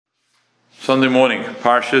Sunday morning,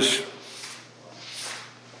 Parshas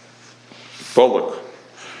Balak,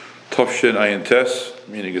 Tafshin Ayin Tes,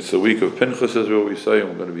 meaning it's the week of Pinchas, as we always say, and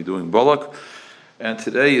we're going to be doing Balak. And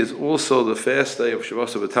today is also the fast day of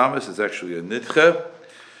Shavuos B'Tamas. It's actually a Nidche,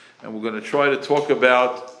 and we're going to try to talk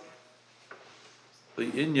about the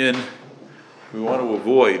Inyan we want to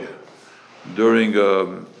avoid during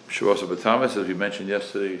Shavuos B'Tamas. As we mentioned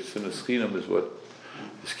yesterday, Sinas Chinam is what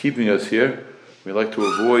is keeping us here. We like to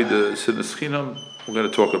avoid the Sinas Chinam. We're going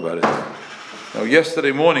to talk about it. Now,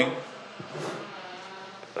 yesterday morning,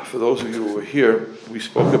 for those of you who were here, we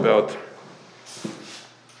spoke about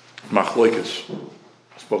Machloikis. We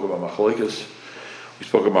spoke about Machloikis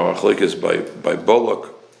by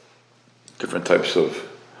Balak, different types of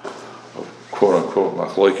quote-unquote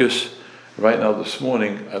Machloikis. Right now, this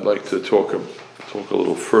morning, I'd like to talk a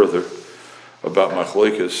little further about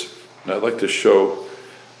Machloikis, and I'd like to show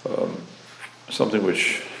something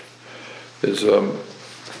which is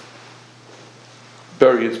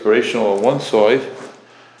very inspirational on one side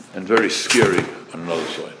and very scary on another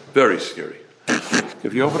side. Very scary.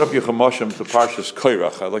 If you open up your Chamashim to Parshas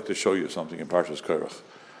Korach, I'd like to show you something in Parshas Korach.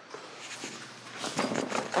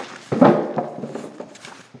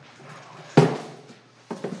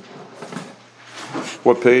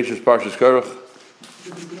 What page is Parshas Korach?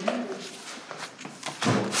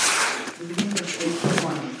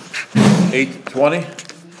 8:20.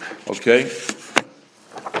 Okay. It's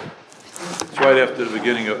right after the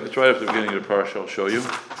beginning of the parsha. I'll show you.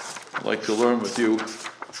 I'd like to learn with you.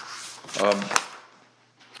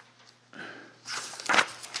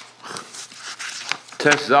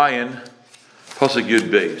 Tes Zayin, Pasuk Yud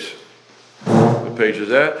Beis. What page is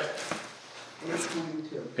that?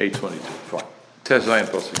 822. Fine. Tes Zayin,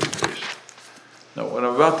 Pasuk Yud Beis. Now, what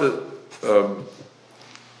I'm about to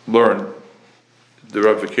learn, the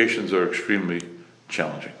ramifications are extremely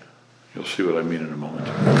challenging. You'll see what I mean in a moment.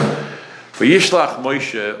 Vayishlach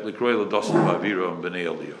Moshe likroi l'dasan ba'avira b'nei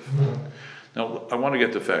Eliyav. Now, I want to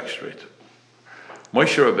get the facts straight.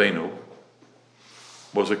 Moshe Rabbeinu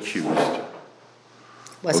was accused.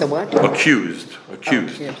 Was a what? Accused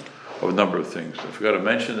of a number of things. I forgot to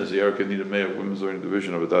mention, there's the Erica Nida May of Women's Learning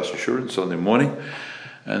Division of Adas Yeshurun Sunday morning,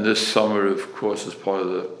 and this summer, of course, is part of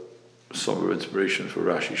the summer inspiration for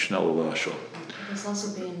Rashi Shnel Lashon. This also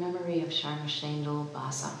be in memory of Sharma Shendel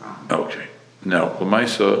Bas Avraham. Okay. Now,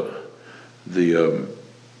 Lamaisa, the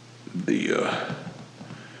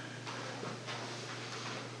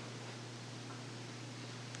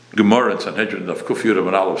Gemara in Sanhedrin of Kuf Yud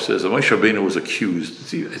and Aleph says that Moshe Rabbeinu was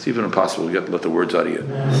accused. It's even impossible to let the words out of your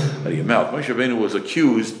mouth. Moshe Rabbeinu was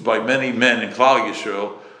accused by many men in Klal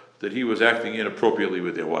Yisrael that he was acting inappropriately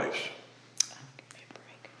with their wives.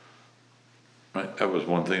 Right? That was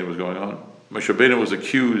one thing that was going on. Moshe Rabbeinu was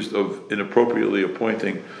accused of inappropriately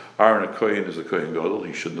appointing Aaron a Kohen as a Kohen Gadol.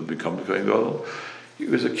 He shouldn't have become a Kohen Gadol. He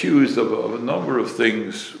was accused of a number of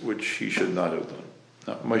things which he should not have done.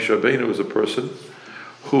 Now, Moshe Rabbeinu was a person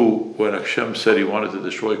who, when Hashem said he wanted to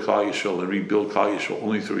destroy Klal Yisrael and rebuild Klal Yisrael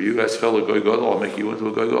only through you, Eschel a Goy Gadol, I'll make you into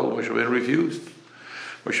a Goy Gadol, Moshe Rabbeinu refused.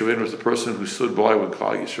 Moshe Rabbeinu was the person who stood by when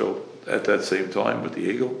Klal Yisrael, at that same time, with the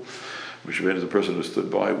eagle. Moshe Rabbeinu is the person who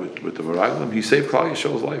stood by with the Meraglim. He saved Klal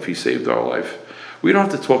Yisrael's life. He saved our life. We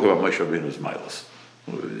don't have to talk about Moshe Rabbeinu's milas.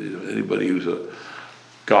 Anybody who's a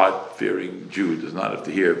God-fearing Jew does not have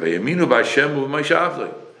to hear Vayaminu b'Hashem u'Moshe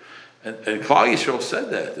Avli. And Klal Yisrael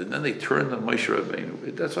said that, and then they turned on Moshe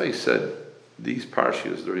Rabbeinu. That's why he said these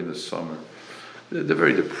parshas during the summer, they're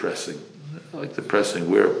very depressing. They're like depressing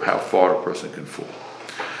how far a person can fall.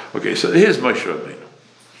 Okay, so here's Moshe Rabbeinu.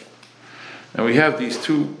 And we have these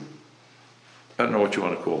two, I don't know what you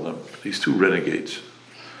want to call them, these two renegades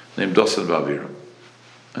named Dasan Ba'avira.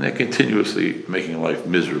 And they're continuously making life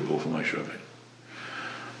miserable for Moshe Rabbeinu.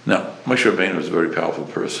 Now, Moshe Rabbeinu is a very powerful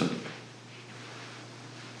person.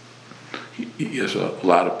 He has a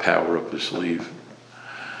lot of power up his sleeve.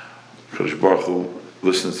 Kadosh Baruch Hu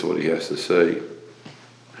listens to what he has to say.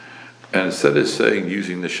 And instead of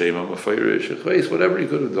using the Shema Mefayrish, whatever he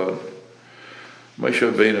could have done, Moshe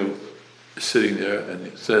Rabbeinu is sitting there and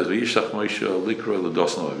it says, Vayishlach Moshe likra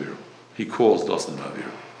l'dasan ba'avira. He calls Dasan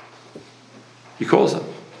ba'avira. He calls him.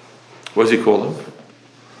 What does he call him?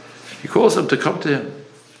 He calls him to come to him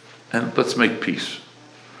and let's make peace.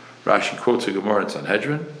 Rashi quotes a Gemara in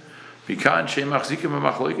Sanhedrin. We don't try to keep a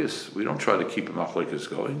machlokes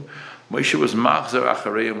going. Moshe was machzer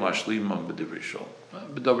achareim lashlimam b'divrei shalom.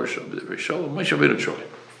 B'divrei shalom. Moshe Rabbeinu choy.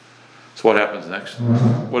 So what happens next?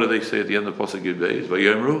 What do they say at the end of Pasuk Yud Beis?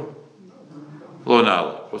 Vayomru lo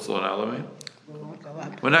nala. What's lo nala mean?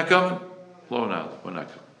 We're not coming. Lo nala. We're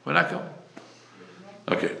not coming.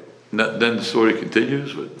 Okay. Then the story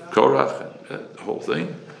continues with Korach and the whole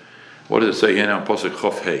thing. What does it say here now? Pasuk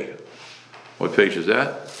Chof Hey. What page is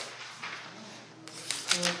that?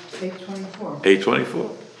 824.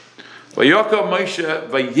 824. Vayakam Moshe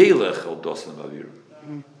vayelech el Dosan Aviram.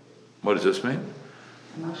 What does this mean?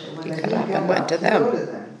 He got up and went to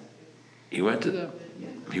them. He went to them.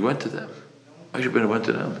 He went to them. Moshe Rabbeinu went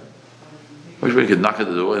to them. Moshe Rabbeinu could knock at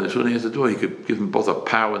the door, and as soon as he hit the door, he could give them both a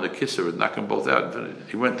pow and a kisser and knock them both out. And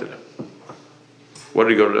he went to them. Why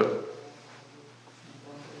did he go to them?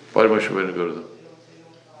 Why did Moshe Rabbeinu go to them?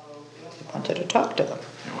 He wanted to talk to them.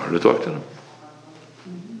 He wanted to talk to them.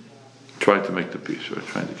 Trying to make the peace, right?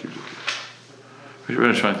 Trying to keep the peace. Moshe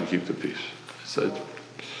Rabbeinu is trying to keep the peace.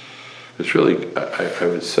 It's really, I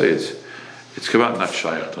would say it's come out not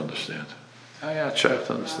shaykh to understand. Yeah, shaykh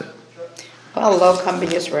to understand. Well, lo come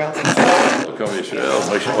be Israel. Lo come Israel,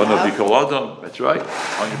 Moshe Ono Bikol Adam. That's right,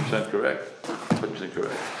 100% correct. 100%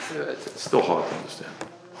 correct. Yeah, it's still hard to understand.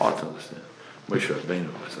 Hard to understand. Moshe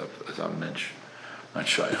Rabbeinu as a mensch, not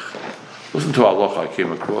shaykh. Listen to halacha. I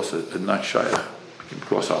came across it, and not shaykh. I came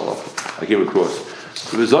across halacha. I came across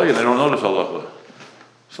the Brazilian. They don't notice halacha.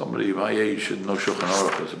 Somebody my age should know Shulchan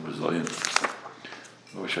Aruch as a Brazilian.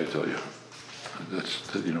 What should I tell you? That's.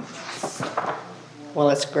 Well,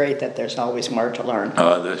 it's great that there's always more to learn.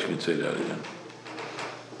 That you can say that again.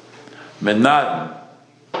 Menaden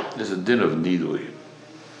is a din of nidui.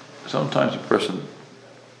 Sometimes a person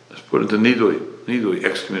is put into nidui,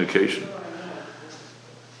 excommunication.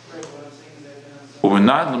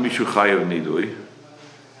 Umenaden mishu chayav nidui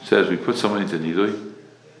says we put someone into nidui.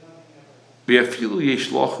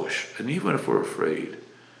 And even if we're afraid,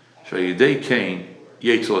 by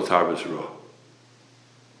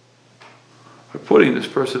putting this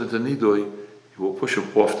person into nidui, he will push him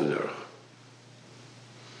off the derech.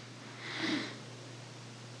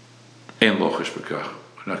 Ein lochish b'kach.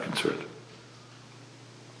 We're not concerned.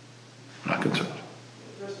 We're not concerned.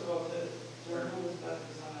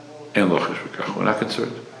 Ein lochish b'kach. We're not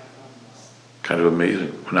concerned. Kind of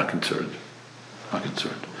amazing. We're not concerned. Not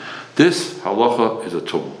concerned. This halacha is a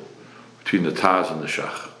tumul between the Taz and the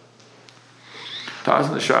Shach. Taz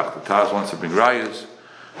and the Shach. The Taz wants to bring rayas.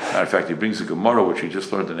 Matter of fact, he brings a Gemara which he just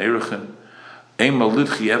learned in Erechin.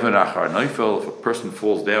 If a person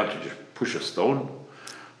falls down, to just push a stone.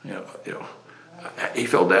 You know, he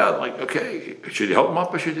fell down. Like, okay, should you help him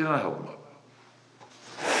up or should you not help him up?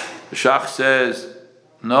 The Shach says,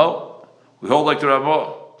 no. We hold like the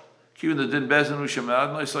Ramah. Even the din bezin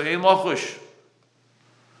ushamad no say ein lachush.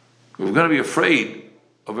 We're going to be afraid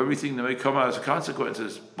of everything that may come out as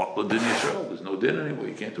consequences. But the din Yisrael, there's no din anymore.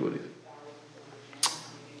 You can't do anything.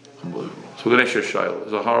 Unbelievable. So we're going to ask your Shiloh.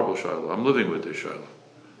 It's a horrible Shiloh. I'm living with this Shiloh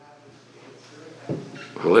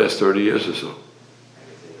for the last 30 years or so.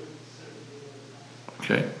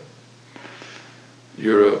 Okay?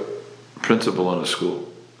 You're a principal in a school.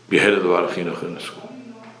 You're head of the Varach Chinuch in a school.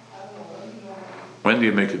 When do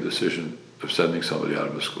you make a decision of sending somebody out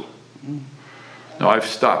of a school? Now, I've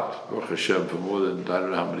stopped, Baruch Hashem, for more than, I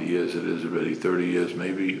don't know how many years it is already, 30 years,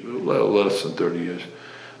 maybe less than 30 years.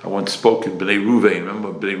 I once spoke in Bnei Ruvain.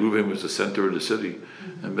 Remember, Bnei Ruvain was the center of the city.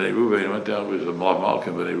 And Bnei Ruvain, I went down with a Malav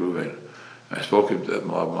Malka in Bnei Ruvain. I spoke at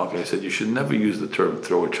Malav Malka. I said, you should never use the term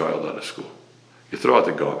throw a child out of school. You throw out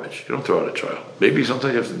the garbage. You don't throw out a child. Maybe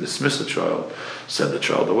sometimes you have to dismiss a child, send the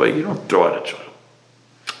child away. You don't throw out a child.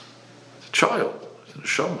 It's a child. It's a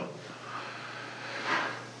neshama.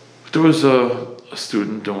 There was a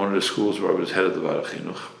student in one of the schools where I was head of the Varach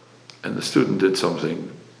Chinuch, and the student did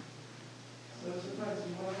something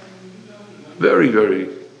very, very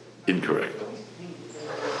incorrect.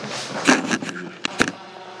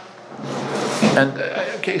 And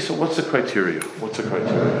okay, so what's the criteria?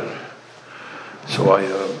 So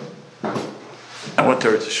I went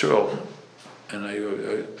there to Shul, and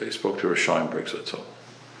I spoke to her Scheinberg, that's all.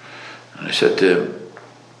 And I said to him,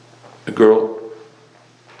 a girl,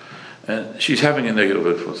 and she's having a negative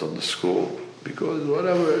influence on the school because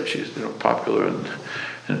whatever, she's popular and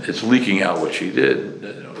it's leaking out what she did.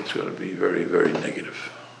 It's going to be very, very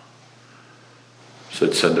negative. I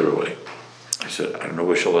said, send her away. I said, I don't know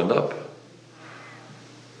where she'll end up.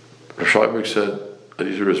 Scheinberg said,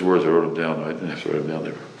 these are his words, I wrote them down. I didn't have to write them down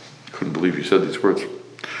there. I couldn't believe he said these words.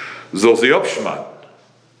 Zolzi Opshman.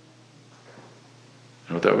 You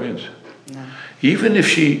know what that means? No. Even if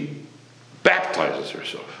she baptizes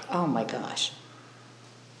herself. Oh my gosh.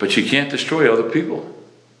 But she can't destroy other people.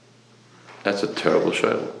 That's a terrible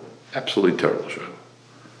Shiloh. Absolutely terrible Shiloh.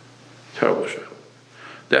 Terrible Shiloh.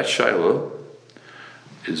 That Shiloh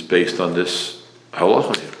is based on this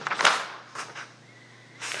halacha here.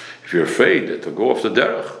 If you're afraid that to go off the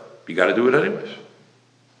derech, you got to do it anyways.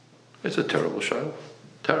 It's a terrible shaila.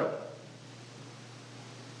 Terrible.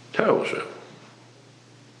 Terrible shaila.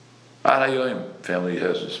 Adayoim, family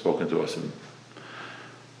hasn't spoken to us in,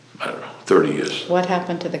 I don't know, 30 years. What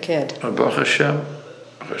happened to the kid? Baruch Hashem,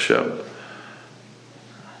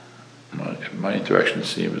 my interaction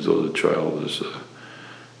seems as though the child is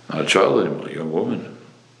not a child anymore, a young woman.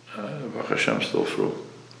 Baruch Hashem still through.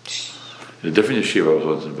 In a different yeshiva I was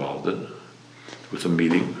once involved in, it was a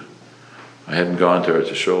meeting. I hadn't gone to Eretz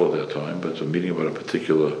Yisrael at that time, but it was a meeting about a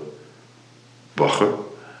particular bacher,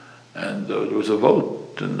 and there was a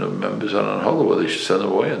vote, and the members on Anhala whether they should send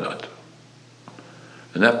them away or not.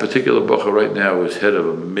 And that particular bacher right now is head of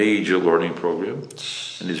a major learning program,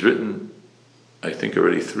 and he's written, I think,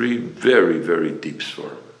 already 3 very, very deep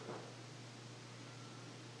svarim.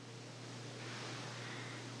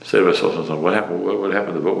 I say to myself sometimes, what happened? What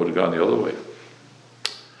happened? The vote would have gone the other way.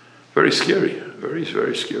 Very scary, very,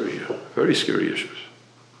 very scary, very scary issues.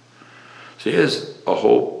 So here's a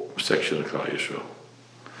whole section of Klal Yisrael.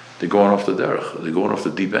 They're going off the derech. They're going off the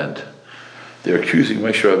deep end. They're accusing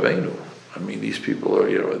Moshe Rabbeinu. I mean, these people are,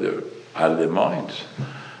 they're out of their minds.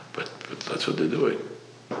 But that's what they're doing.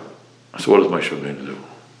 So what does Moshe Rabbeinu do?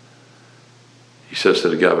 He says to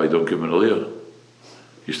the Gabbai, don't give him an aliyah.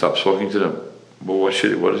 He stops talking to them. Well, what does he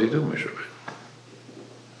do, Moshe Rabbeinu?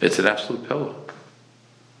 It's an absolute pillow.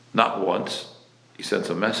 Not once, he sends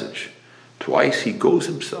a message. Twice, he goes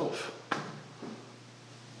himself.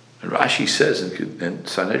 And Rashi says in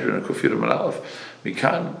Sanhedrin and Kuf Yud Aleph,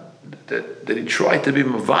 Mikan, that he tried to be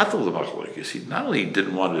mevatel the machlokes. He not only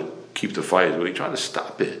didn't want to keep the fires, but he tried to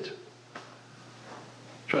stop it.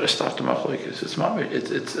 Try to stop the machlokes. It's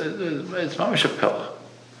mamish a pella.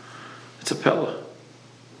 It's a pella.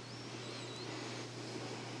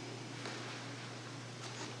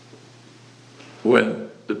 When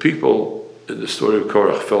the people in the story of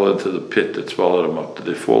Korach fell into the pit that swallowed them up, did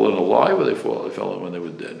they fall in alive or they fell in when they were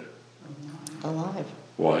dead? Alive.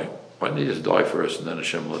 Why? Why didn't they just die first and then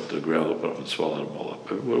Hashem let the ground open up and swallow them all up?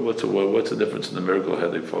 What's the difference in the miracle?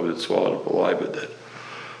 Had they swallowed up alive or dead?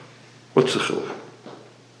 What's the chiluk?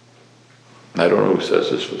 I don't know who says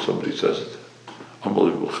this, but somebody says it.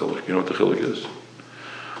 Unbelievable chiluk. You know what the chiluk is?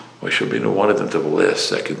 Moshe Rabbeinu wanted them to have a last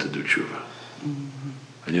second to do tshuva. Mm-hmm.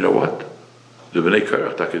 And you know what? The Bnei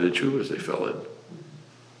Korach did tshuva as they fell in.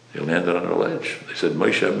 They landed on a ledge. They said,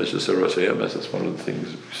 Moshe Emes v'Seras Emes. That's one of the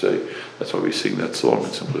things we say. That's why we sing that song in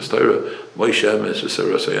Simchas Torah. Moshe Emes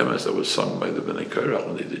v'Seras Emes. That was sung by the Bnei Korach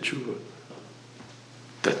when they did tshuva.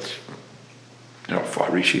 That's, how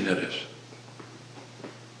far-reaching that is.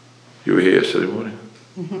 You were here yesterday morning?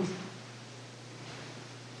 Mm-hmm.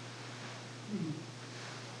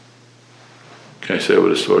 Can I say over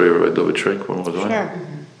the story of Rabbi David Trenk one more time? Sure.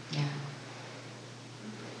 Mm-hmm. Yeah.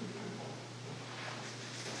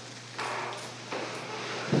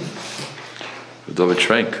 David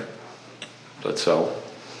Trenk, that's how.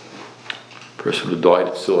 Person who died, I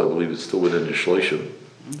believe it's still within the Shleishim.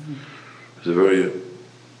 Mm-hmm.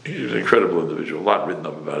 He was an incredible individual. A lot written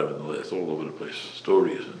up about him in the last, all over the place.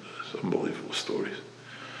 Stories, and unbelievable stories.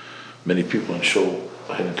 Many people in Shul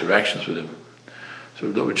had interactions with him.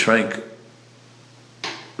 So David Trenk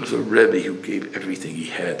was a Rebbe who gave everything he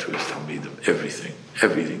had to his Talmidim,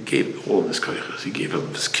 everything, gave all of his koiches, he gave him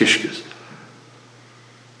his kishkas.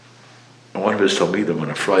 And one of his Talmidim on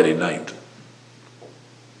a Friday night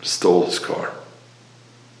stole his car.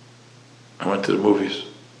 I went to the movies.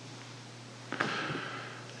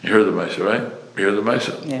 You heard the Maisa, right? You heard the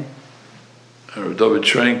Maisa? Yeah. And David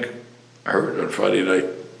Trenk heard on Friday night,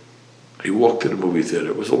 he walked to the movie theater.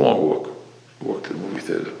 It was a long walk. He walked to the movie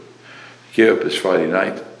theater. He gave up his Friday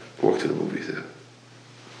night, walked to the movie theater.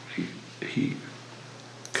 He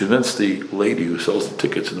convinced the lady who sells the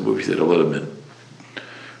tickets in the movie theater to let him in.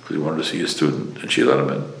 Because he wanted to see a student, and she let him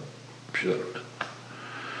in.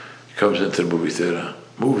 He comes into the movie theater,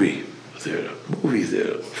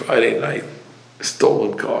 Friday night,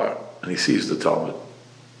 stolen car, and he sees the Talmud,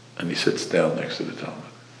 and he sits down next to the Talmud.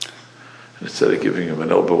 And instead of giving him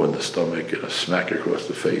an elbow in the stomach and a smack across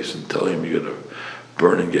the face and telling him you're going to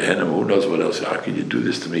burn in Gehenna, who knows what else, how can you do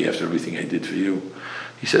this to me after everything I did for you?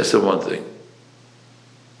 He says to one thing,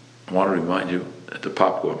 I want to remind you that the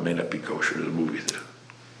popcorn may not be kosher in the movie theater.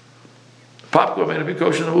 The popcorn may not be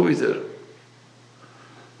kosher in the movie theater.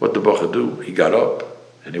 What did the bacher do? He got up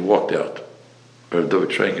and he walked out. Or David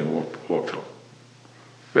Trenk and walked home.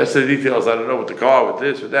 The rest of the details, I don't know, with the car, with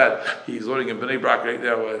this, with that. He's learning in Bnei Brak right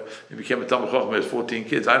now. He became a Talmud Chacham, he has 14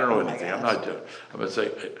 kids. I don't know anything. I'm going to say,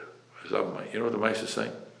 you know what the Maisa is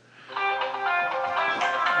saying?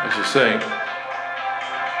 Maisa is saying,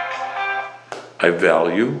 I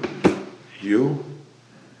value you.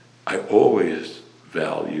 I always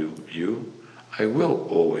value you, I will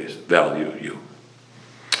always value you.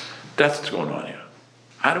 That's what's going on here.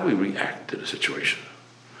 How do we react to the situation?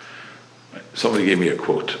 Somebody gave me a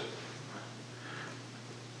quote.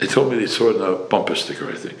 They told me they saw it in a bumper sticker,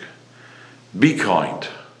 I think. Be kind.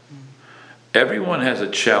 Everyone has a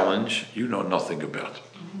challenge you know nothing about.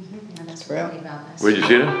 And that's True. what about this. Where'd you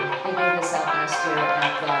see that? They gave this out last year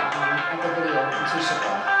at the video in Tisha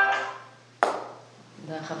B'Av.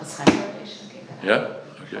 The Chafetz Chaim Foundation gave that out.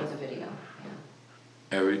 Yeah? Okay. That was a video,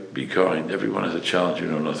 yeah. Be kind. Everyone has a challenge you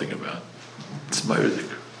know nothing about. It's Ma'aridik.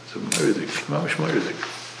 It's a Ma'aridik. Mamash Ma'aridik.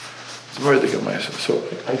 It's a Ma'aridik of myself. So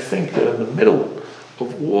I think that in the middle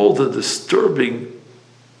of all the disturbing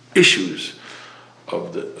issues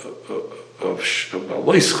of the of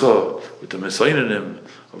Aloischa, with the Messianim,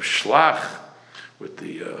 of Shlach, with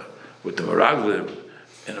the Meraglim,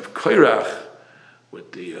 and of Koirach,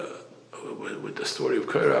 with the story of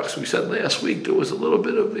Koirach. So we said last week there was a little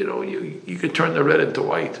bit of, you could turn the red into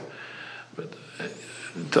white. But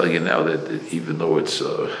I'm telling you now that even though it's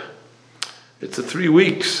the 3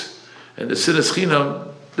 weeks, and the Sinas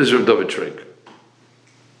Chinam, there's Rav David Treik.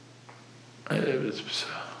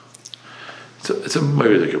 It's a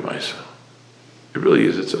Ma'aridik of myself. It really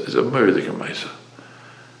is. It's a Ma'aridik of myself.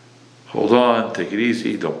 Hold on, take it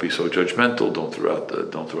easy. Don't be so judgmental. Don't throw out the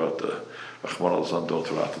Rahman al-Zan. Don't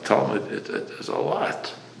throw out the Talmud. It's a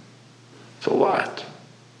lot. It's a lot,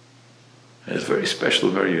 and it's very special,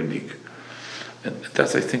 very unique. And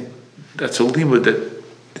that's, I think, that's a limud that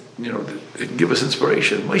it can give us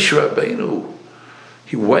inspiration. Moshe Rabbeinu,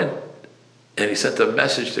 he went and he sent a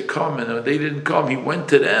message to come, and when they didn't come, he went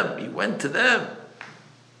to them. He went to them.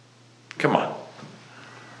 Come on.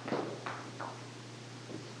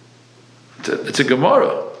 It's a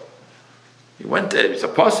Gemara. He went there. It's a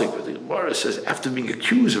pasuk, but the Gemara says after being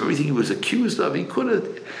accused of everything he was accused of, he could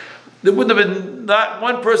have. There wouldn't have been not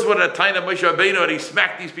one person would have tied Moshe Rabbeinu, and he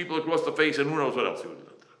smacked these people across the face, and who knows what else he would have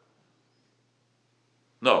done.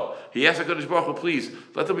 No, he asked HaKadosh Baruch Hu, please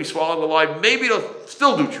let them be swallowed alive. Maybe they'll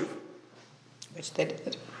still do tshuva. Which they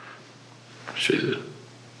did. She did.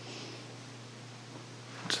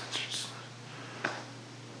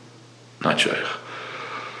 Not shaykh.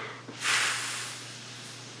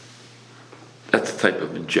 That's the type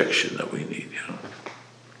of injection that we need,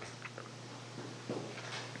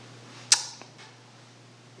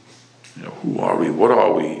 Who are we? What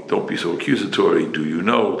are we? Don't be so accusatory. Do you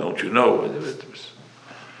know? Don't you know?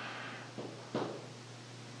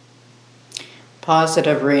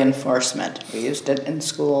 Positive reinforcement. We used it in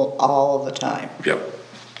school all the time. Yep.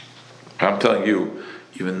 I'm telling you,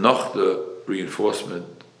 even noch the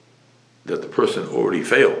reinforcement that the person already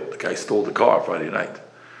failed. The guy stole the car Friday night.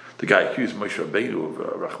 The guy accused Moshe Rabbeinu of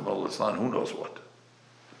Rahman al-Islam, who knows what.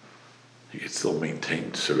 He could still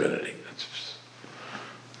maintain serenity. That's just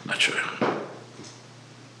not sure.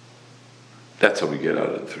 That's how we get out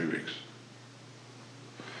of the 3 weeks.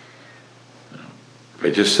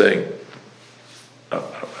 By just saying,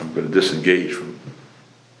 I'm going to disengage from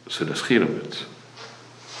Sinas Chinam. It's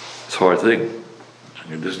a hard thing. I'm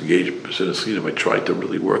going to disengage from Sinas Chinam. I try to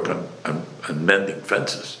really work on mending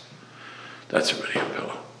fences. That's already a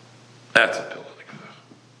pillow. That's a pillow.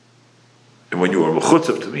 And when you are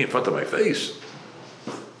mechutzav to me in front of my face,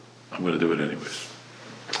 I'm going to do it anyways.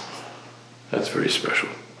 That's very special.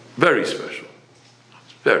 Very special.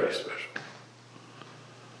 It's very special.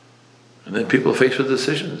 And then people are faced with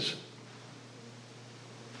decisions.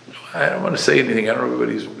 I don't want to say anything. I don't know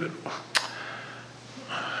everybody's.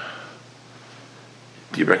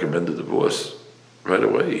 Do you recommend a divorce right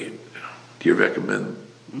away? Do you recommend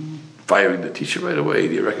firing the teacher right away?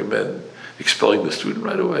 Do you recommend expelling the student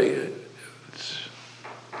right away?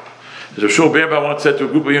 As Rosh Be'er once said to a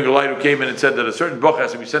group of young light who came in and said that a certain bach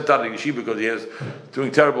has to be sent out of the yeshiva because he is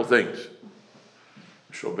doing terrible things.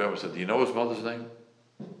 Rosh Be'er said, do you know his mother's name?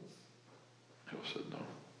 He said, no.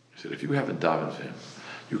 He said, if you haven't davened for him,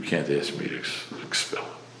 you can't ask me to expel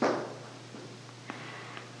him.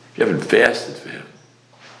 If you haven't fasted for him,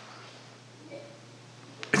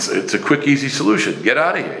 it's a quick, easy solution. Get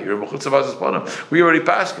out of here. You're a mechutzav hazespanim. We already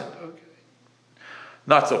passed it. Okay.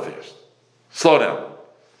 Not so fast. Slow down.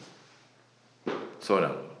 Slow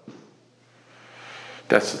down.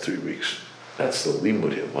 That's the 3 weeks. That's the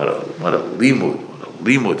limud here. What a limud. What a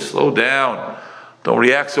limud. Slow down. Don't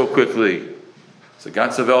react so quickly. It's a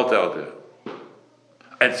ganze Welt out there.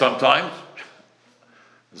 And sometimes,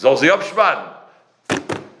 soll sie abspannen.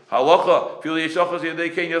 Halacha,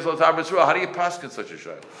 how do you pass in such a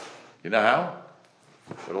shayla? You know how?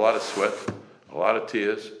 With a lot of sweat, a lot of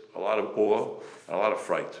tears, a lot of awe, and a lot of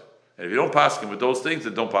fright. And if you don't pass with those things,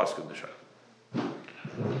 then don't pass in the shayla.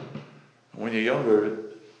 when you're younger,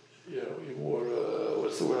 you're more,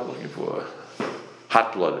 what's the word I'm looking for?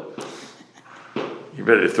 Hot-blooded. You're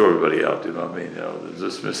ready to throw everybody out, you know what I mean?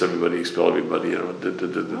 Dismiss everybody, expel everybody,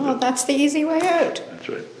 Well, that's the easy way out. That's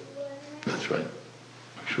right. That's right.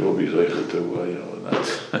 I'm sure we'll be able to,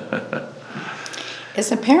 that's.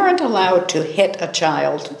 Is a parent allowed to hit a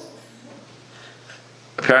child?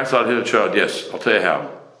 Parents ought to hit a child, yes. I'll tell you how.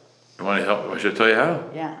 You want to help? Should I tell you how?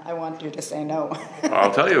 Yeah, I want you to say no.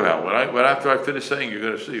 I'll tell you how. After I finish saying, you're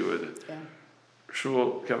going to see with it. Yeah.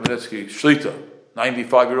 Shul Kamenetsky, Shlita,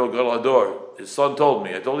 95-year-old Galador. His son told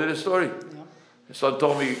me. I told you this story. Yeah. His son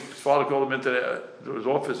told me. His father called him into his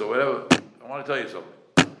office or whatever. I want to tell you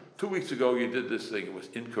something. 2 weeks ago, you did this thing. It was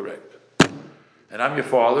incorrect. And I'm your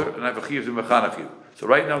father, and I have a chiyuv to mechanech you. So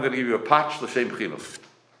right now, I'm going to give you a patch l'shem chinuch.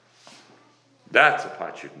 That's a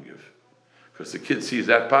patch you can give. Because the kid sees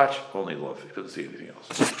that patch, only love. He doesn't see anything else.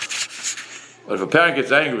 But if a parent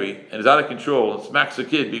gets angry and is out of control and smacks the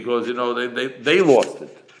kid because, they lost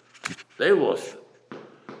it. They lost it.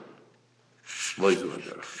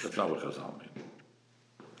 That's not what Chazal mean.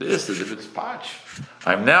 This is if it's patch.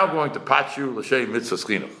 I'm now going to patch you l'shem mitzvah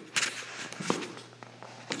chinuch.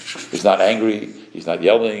 He's not angry, he's not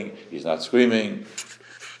yelling, he's not screaming.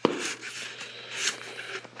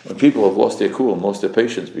 When people have lost their cool and lost their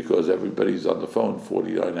patience because everybody's on the phone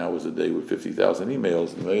 49 hours a day with 50,000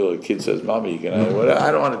 emails, and the kid says, "Mommy, can I?"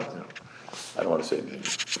 I don't want to say anything.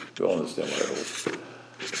 You all understand what I hold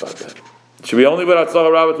about that. It should be only about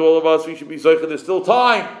Tzachar Rabbah to all of us. We should be zeicher. There's still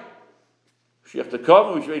time. We have to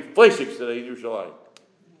come. We should make fleishiks today in Yerushalayim.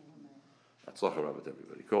 Tzachar Rabbah to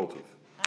everybody. Kol tov.